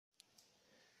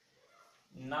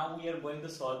now we are going to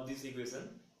solve this equation.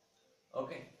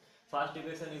 Okay, first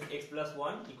equation is x plus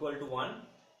 1 equal to 1,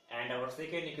 and our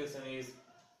second equation is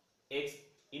x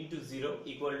into 0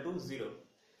 equal to 0.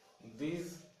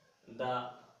 This the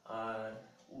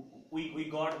we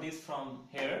got this from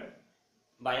here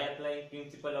by applying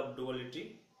principle of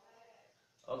duality.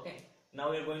 Okay,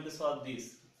 now we are going to solve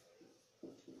this.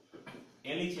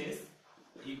 LHS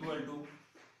equal to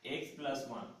x plus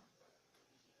 1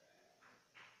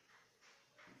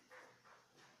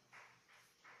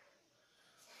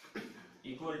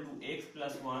 equal to x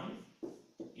plus 1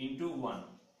 into 1,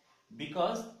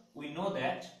 because we know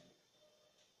that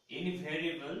any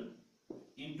variable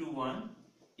into 1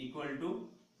 equal to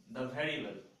the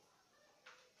variable.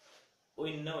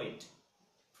 We know it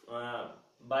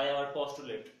by our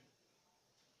postulate.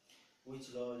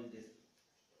 Which law it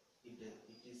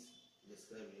is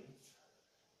describing?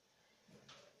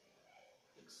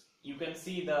 You can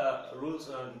see the rules,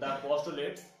 the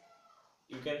postulates.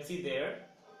 You can see there,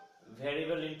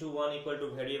 variable into 1 equal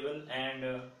to variable,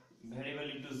 and variable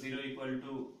into 0 equal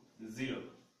to 0.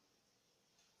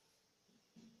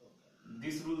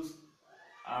 These rules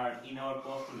are in our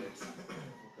postulates.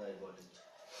 Okay, I got it.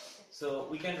 So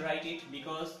we can write it,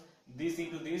 because this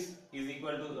into this is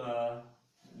equal to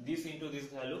this into this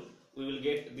value, we will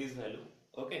get this value.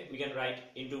 Okay, we can write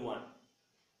into 1.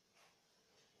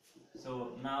 So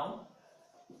now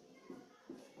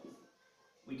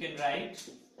we can write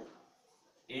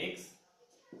x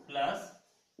plus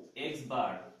x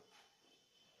bar,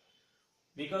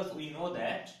 because we know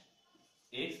that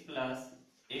x plus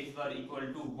x bar equal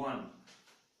to 1.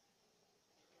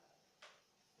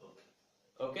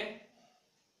 Okay.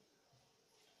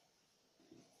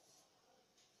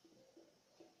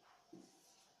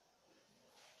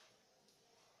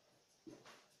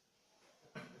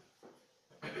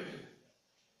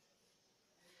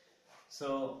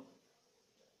 So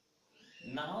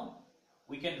now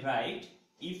we can write,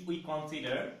 if we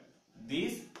consider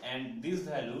this and these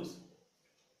values,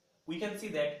 we can see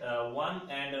that 1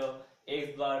 and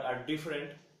x bar are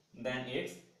different than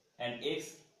x, and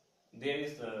x, there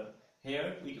is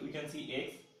here we can see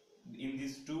x in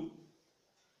these two,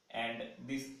 and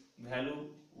this value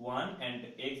 1 and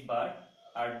x bar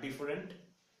are different.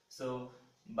 So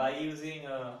by using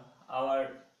our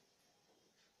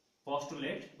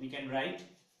postulate, we can write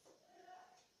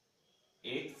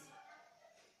x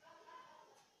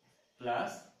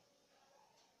plus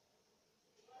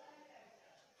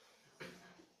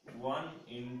 1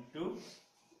 into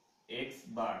x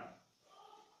bar.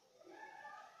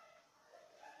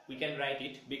 We can write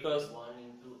it because 1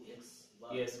 into x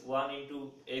bar. Yes, 1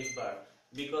 into x bar,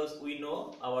 because we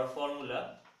know our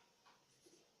formula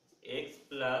x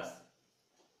plus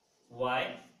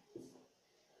y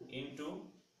into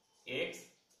x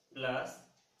plus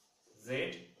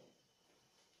z.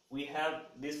 We have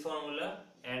this formula,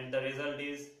 and the result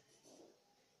is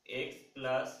x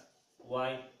plus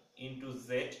y into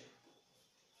z.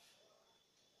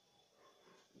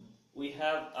 We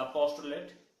have a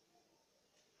postulate.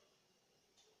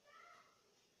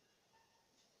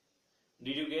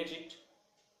 Did you get it?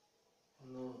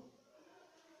 No.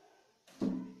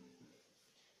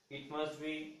 It must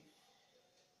be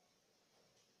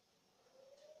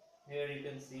here. You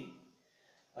can see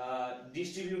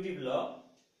distributive law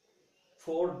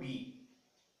 4b.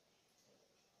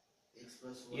 X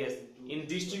plus 1 Yes, into in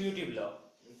distributive law,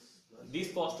 x plus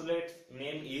this postulate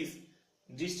name is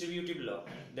distributive law.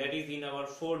 That is in our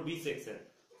 4b section.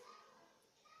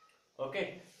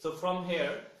 Okay, so from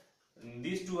here,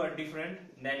 these two are different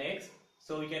than x,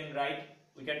 so we can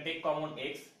take common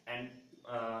x, and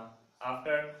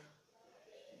after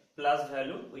plus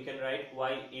value we can write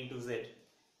y into z.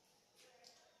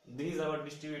 This is our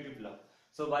distributive law.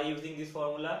 So by using this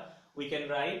formula, we can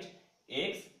write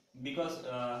x, because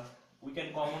we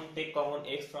can take common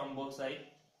x from both sides,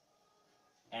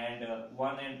 and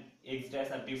 1 and x dash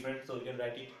are different, so we can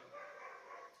write it.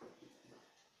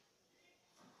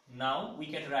 Now we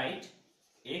can write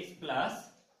x plus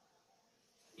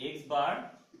x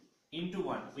bar into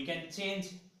 1. We can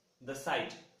change the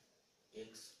side.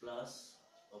 x plus,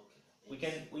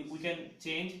 okay. We can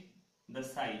change the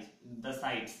sides.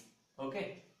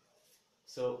 Okay,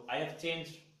 so I have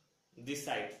changed this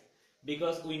side,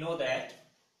 because we know that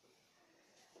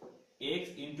x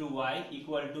into y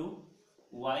equal to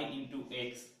y into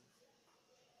x.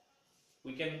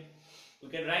 We can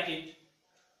write it.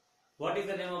 What is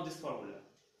the name of this formula?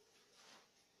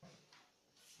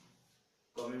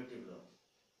 Commutative law.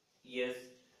 Yes,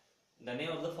 the name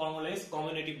of the formula is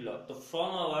commutative law. So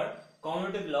from our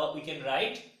commutative law, we can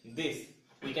write this.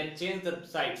 We can change the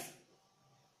sides.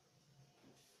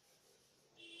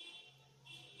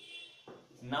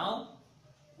 Now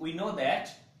we know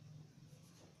that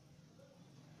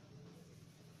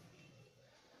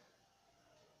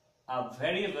a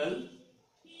variable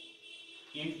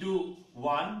into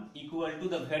 1 equal to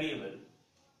the variable.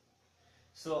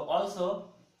 So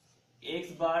also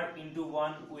x bar into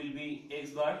 1 will be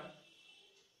x bar.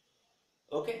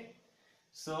 Okay,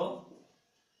 so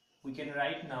we can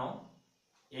write now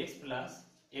x plus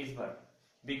x bar,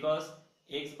 because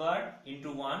x bar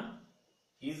into 1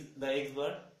 is the x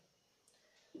bar.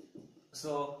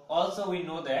 So also we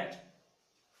know that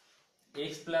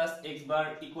x plus x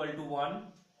bar equal to 1.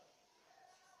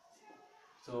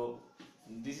 So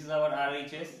this is our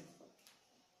RHS.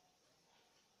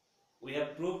 We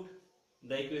have proved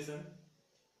the equation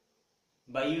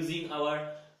by using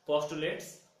our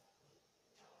postulates.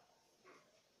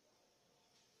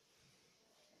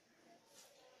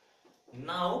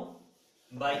 Now,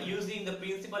 by using the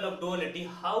principle of duality,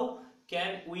 how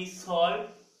can we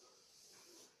solve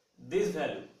this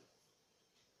value?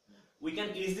 We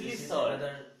can easily solve.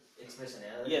 Another expression.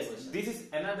 Yes, this is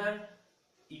another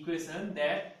equation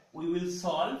that we will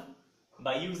solve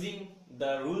by using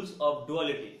the rules of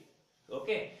duality.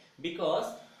 Okay, because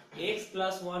x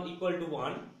plus 1 equal to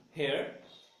 1 here,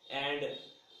 and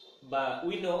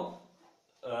we know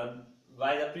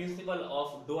by the principle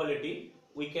of duality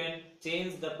we can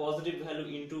change the positive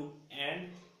value into and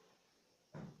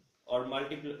or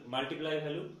multiply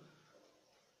value,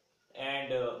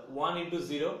 and 1 into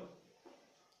 0.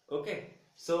 Okay,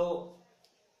 so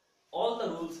all the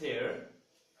rules here,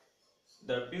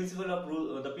 the principle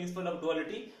of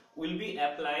duality will be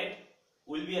applied,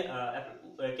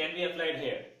 can be applied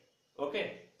here.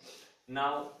 Okay,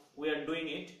 now we are doing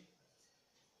it.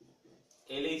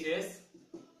 LHS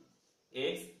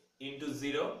x into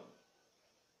 0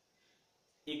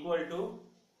 equal to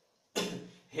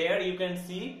here you can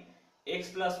see x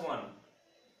plus 1,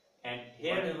 and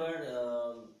here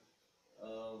whatever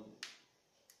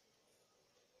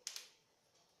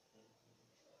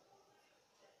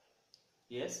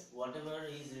yes, whatever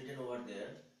is written over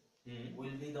there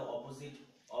will be the opposite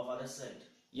of other side.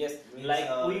 yes, Means,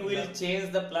 like we will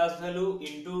change the plus value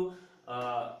into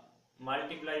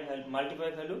multiply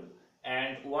value,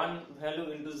 and 1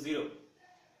 value into 0.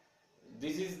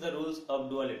 This is the rules of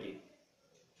duality.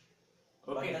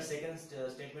 Okay. But the second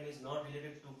statement is not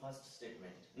related to first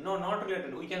statement. No, not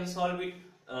related. We can solve it.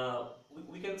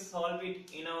 We can solve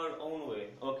it in our own way.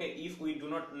 Okay, if we do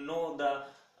not know the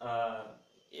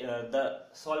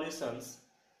solutions,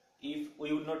 if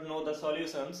we would not know the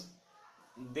solutions,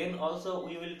 then also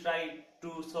we will try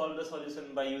to solve the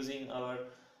solution by using our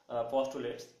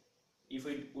postulates. If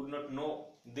we would not know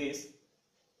this,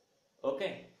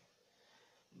 okay.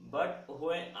 But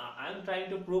when I am trying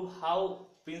to prove how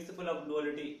principle of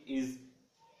duality is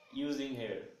using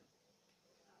here.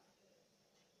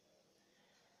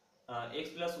 X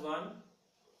plus 1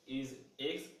 is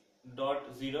x dot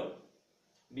 0,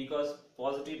 because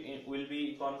positive will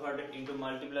be converted into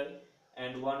multiply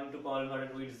and 1 into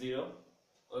converted with 0.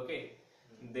 Okay,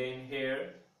 then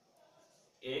here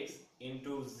x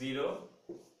into 0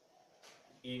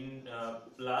 in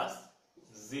plus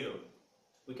 0,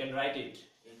 we can write it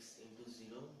X into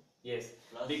 0. yes,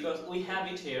 Plus because 0. we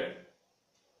have it here,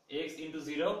 x into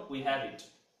 0, we have it.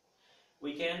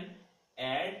 We can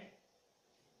add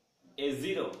a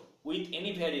 0 with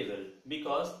any variable,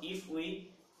 because if we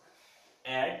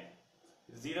add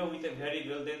 0 with a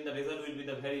variable, then the result will be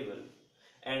the variable,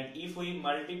 and if we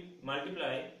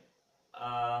multiply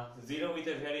 0 with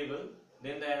a variable,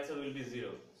 then the answer will be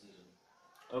 0.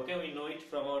 Okay, we know it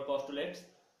from our postulates.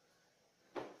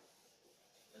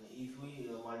 And if we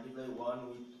multiply 1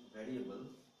 with variable,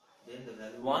 then the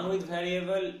value 1 with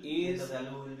variable then is the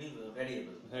value will be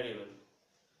variable.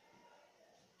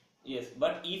 Yes,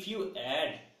 but if you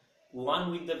add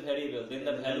 1 with the variable, then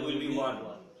the value will be 1.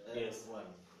 Yes. 1.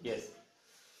 Yes.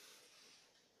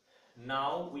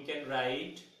 Now we can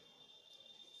write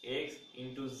x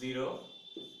into 0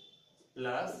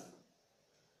 plus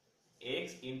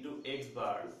x into x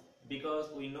bar,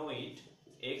 because we know it,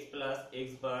 x plus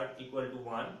x bar equal to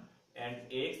 1 and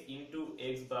x into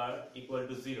x bar equal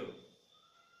to 0.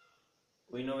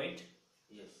 We know it.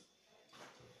 Yes.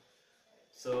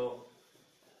 So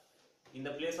in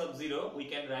the place of 0 we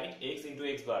can write x into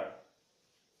x bar.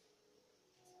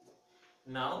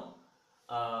 Now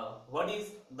what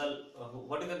is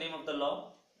the name of the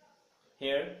law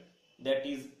here? That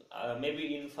is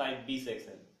maybe in 5b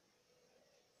section,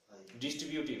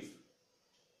 distributive,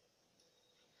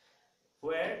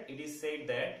 where it is said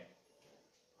that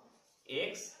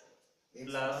x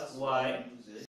plus y